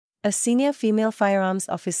A senior female firearms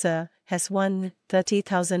officer has won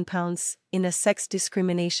 £30,000 in a sex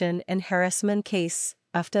discrimination and harassment case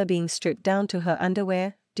after being stripped down to her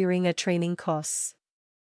underwear during a training course.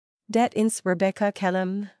 That IN's Rebecca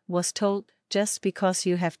Callum was told, "Just because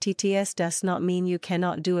you have TTS does not mean you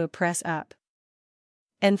cannot do a press-up,"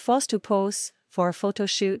 and forced to pose for a photo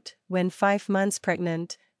shoot when 5 months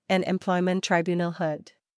pregnant, an employment tribunal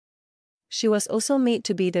heard. She was also made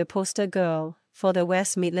to be the poster girl for the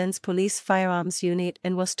West Midlands Police Firearms Unit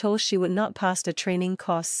and was told she would not pass the training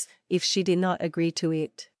course if she did not agree to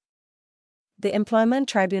it. The employment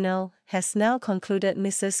tribunal has now concluded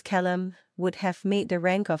Mrs. Callum would have made the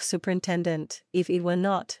rank of superintendent if it were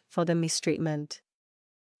not for the mistreatment.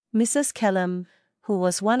 Mrs. Callum, who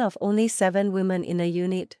was one of only 7 women in a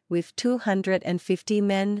unit with 250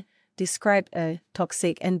 men, described a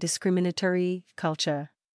toxic and discriminatory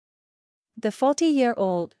culture. The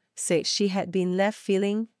 40-year-old said she had been left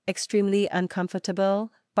feeling extremely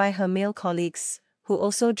uncomfortable by her male colleagues, who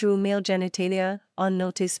also drew male genitalia on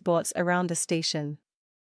notice boards around the station.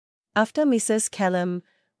 After Mrs. Callum,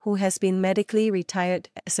 who has been medically retired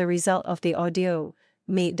as a result of the ordeal,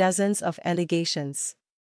 made dozens of allegations,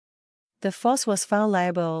 the force was found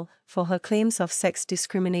liable for her claims of sex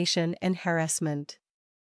discrimination and harassment.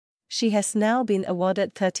 She has now been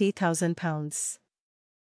awarded £30,000.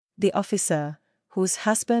 The officer, whose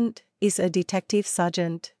husband is a detective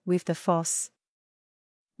sergeant with the force,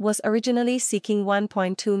 was originally seeking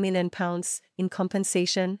 £1.2 million in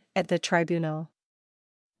compensation at the tribunal.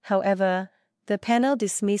 However, the panel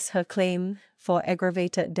dismissed her claim for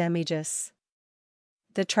aggravated damages.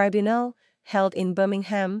 The tribunal, held in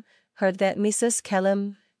Birmingham, heard that Mrs.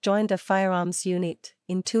 Callum joined the firearms unit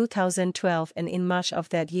in 2012, and in March of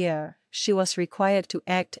that year, she was required to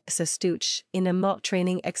act as a stooge in a mock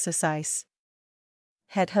training exercise,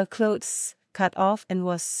 had her clothes cut off and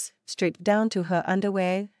was stripped down to her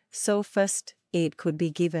underwear so first aid could be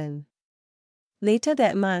given. Later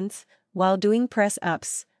that month, while doing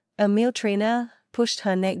press-ups, a male trainer pushed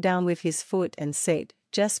her neck down with his foot and said,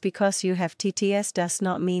 "Just because you have TTS does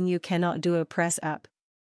not mean you cannot do a press-up."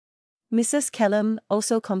 Mrs. Callum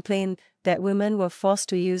also complained that women were forced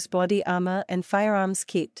to use body armor and firearms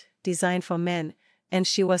kit designed for men, and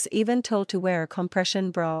she was even told to wear a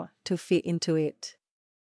compression bra to fit into it.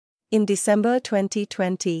 In December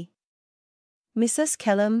 2020, Mrs.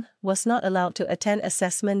 Callum was not allowed to attend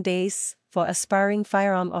assessment days for aspiring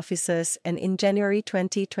firearm officers, and in January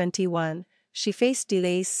 2021, she faced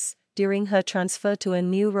delays during her transfer to a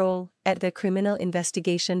new role at the Criminal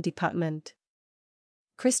Investigation Department.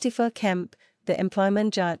 Christopher Kemp, the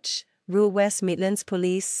employment judge, ruled West Midlands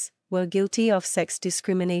Police were guilty of sex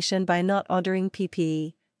discrimination by not ordering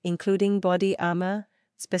PPE, including body armor,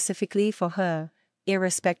 specifically for her,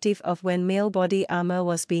 irrespective of when male body armor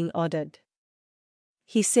was being ordered.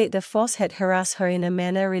 He said the force had harassed her in a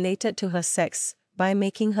manner related to her sex, by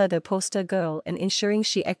making her the poster girl and ensuring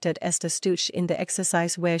she acted as the stooge in the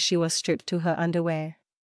exercise where she was stripped to her underwear.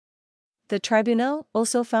 The tribunal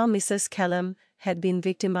also found Mrs. Callum had been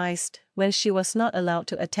victimized when she was not allowed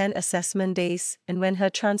to attend assessment days and when her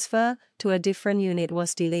transfer to a different unit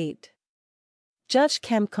was delayed. Judge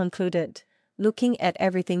Kemp concluded, looking at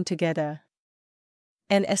everything together,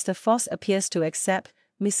 and as the force appears to accept,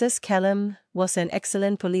 Mrs. Callum was an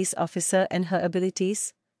excellent police officer and her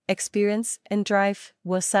abilities, experience and drive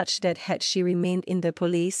were such that had she remained in the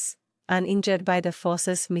police, uninjured by the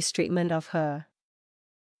force's mistreatment of her,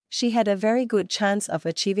 she had a very good chance of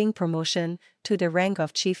achieving promotion to the rank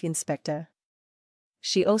of chief inspector.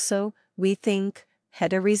 She also, we think,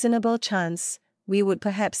 had a reasonable chance, we would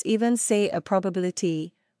perhaps even say a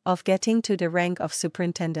probability, of getting to the rank of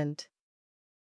superintendent.